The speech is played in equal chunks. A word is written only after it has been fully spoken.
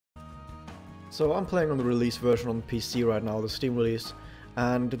So I'm playing on the release version on PC right now, the Steam release,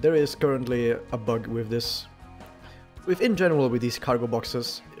 and there is currently a bug with this, in general with these cargo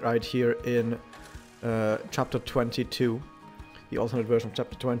boxes right here in chapter 22, the alternate version of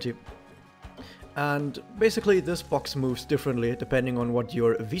chapter 20. And basically this box moves differently depending on what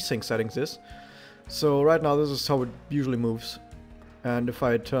your VSync settings is. So right now this is how it usually moves, and if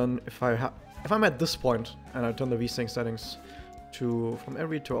I'm at this point and I turn the VSync settings from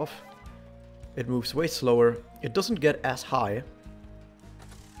every to off, it moves way slower, it doesn't get as high.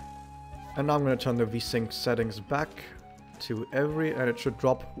 And now I'm going to turn the VSync settings back to every, and it should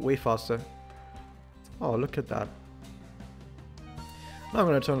drop way faster. Oh, look at that. Now I'm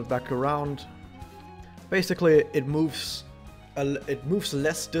going to turn it back around. Basically, it moves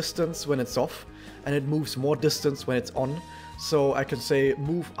less distance when it's off, and it moves more distance when it's on. So I can say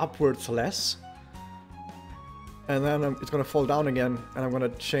move upwards less, and then it's going to fall down again, and I'm going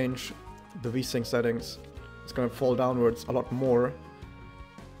to change the VSync settings. It's going to fall downwards a lot more.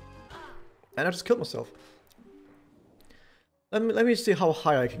 And I just killed myself. Let me see how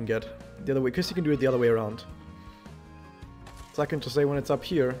high I can get the other way, because you can do it the other way around. So I can just say when it's up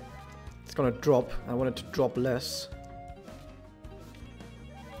here, it's gonna drop. I want it to drop less.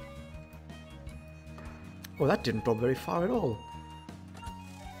 Oh, that didn't drop very far at all.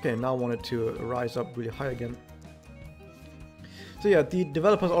 Okay, now I want it to rise up really high again. So yeah, the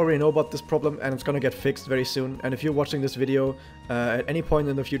developers already know about this problem, and it's gonna get fixed very soon. And if you're watching this video at any point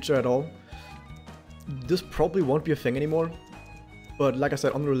in the future at all, this probably won't be a thing anymore. But like I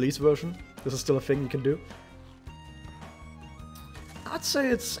said, on the release version, this is still a thing you can do. I'd say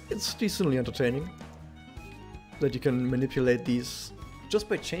it's decently entertaining that you can manipulate these just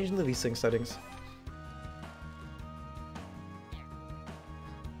by changing the VSync settings.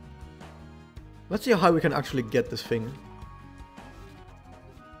 Let's see how we can actually get this thing.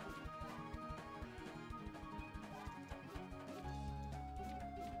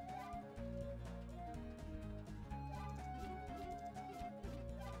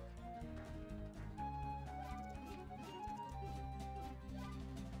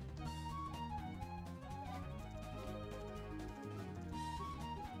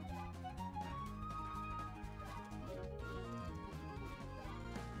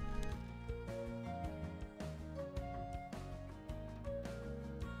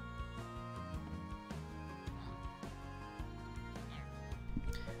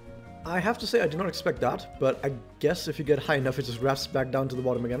 I have to say I did not expect that, but I guess if you get high enough it just wraps back down to the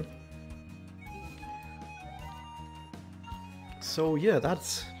bottom again. So yeah,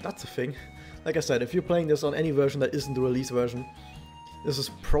 that's a thing. Like I said, if you're playing this on any version that isn't the release version, this is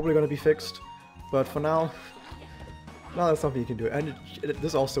probably going to be fixed. But for now, that's something you can do. And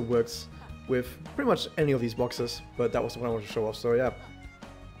this also works with pretty much any of these boxes, but that was the one I wanted to show off, so yeah.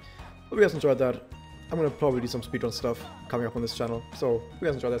 Hope you guys enjoyed that. I'm going to probably do some speedrun stuff coming up on this channel, so if you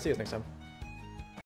guys enjoyed that, see you guys next time.